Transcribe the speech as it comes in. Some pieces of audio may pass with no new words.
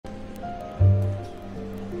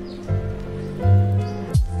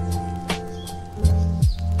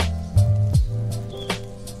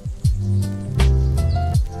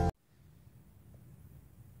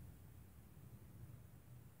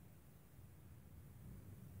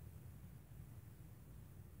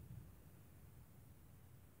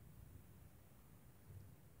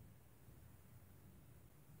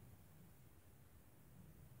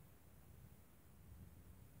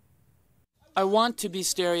I want to be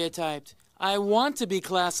stereotyped. I want to be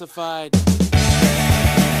classified.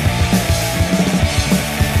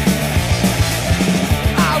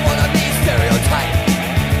 I wanna be stereotyped.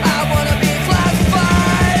 I wanna be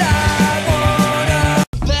classified. I wanna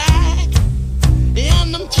back.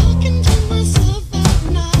 And I'm talking to myself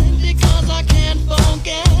at night because I can't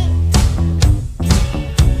forget.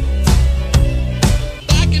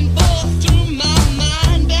 Back and forth through my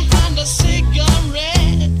mind behind a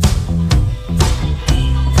cigarette.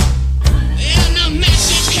 And a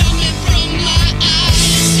message coming from my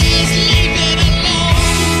eyes says leave it alone.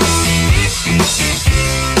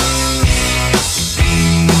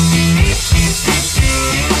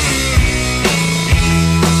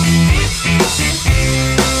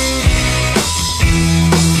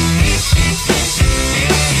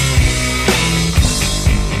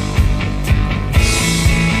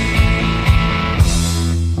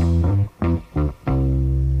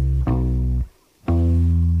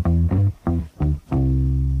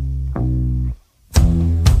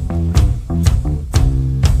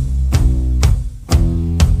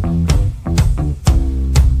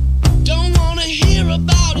 Don't wanna hear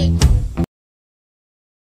about it.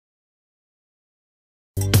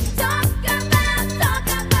 Talk about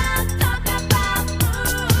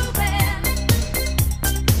moving.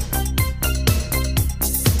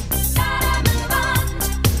 Gotta move on.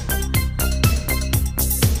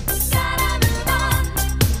 Gotta move on.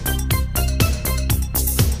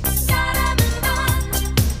 Gotta move on.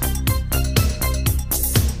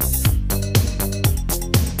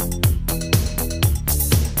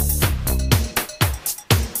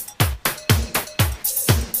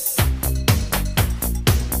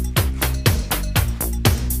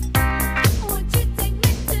 Won't you take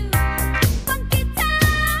me to funky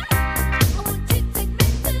town? Won't you take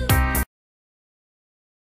me to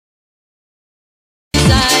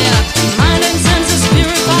Desire, mind and senses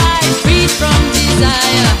purified, freed from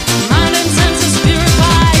desire. Mind and senses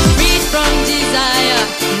purified, freed from desire.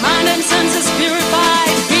 Mind and senses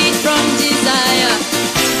purified, freed from desire.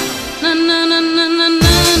 Na na na na na na na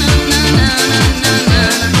na na na na na na na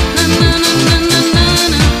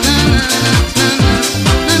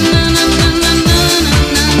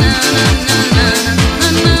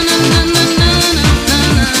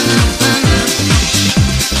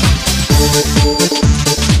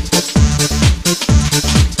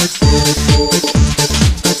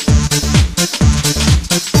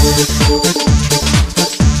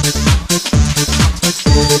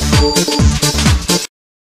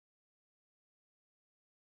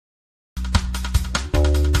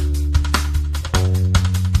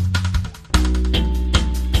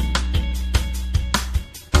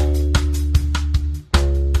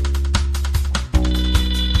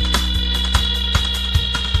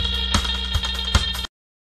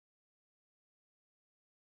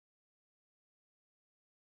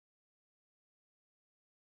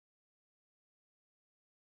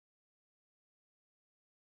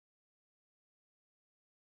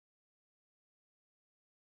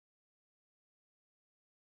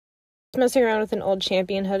Messing around with an old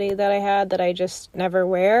Champion hoodie that I had that I just never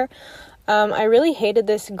wear. I really hated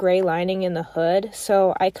this gray lining in the hood,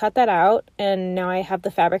 so I cut that out, and now I have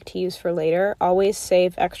the fabric to use for later. Always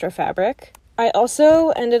save extra fabric. I also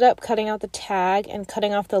ended up cutting out the tag and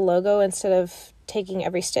cutting off the logo instead of taking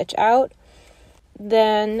every stitch out.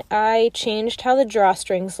 Then I changed how the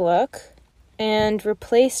drawstrings look and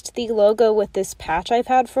replaced the logo with this patch I've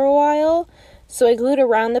had for a while. So I glued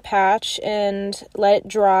around the patch and let it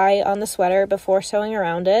dry on the sweater before sewing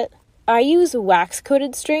around it. I use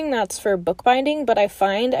wax-coated string, that's for bookbinding, but I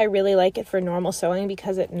find I really like it for normal sewing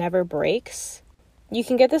because it never breaks. You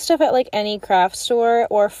can get this stuff at like any craft store,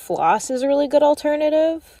 or floss is a really good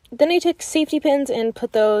alternative. Then I took safety pins and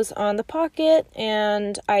put those on the pocket,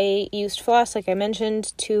 and I used floss, like I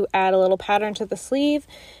mentioned, to add a little pattern to the sleeve.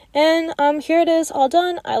 And here it is all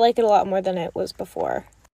done. I like it a lot more than it was before.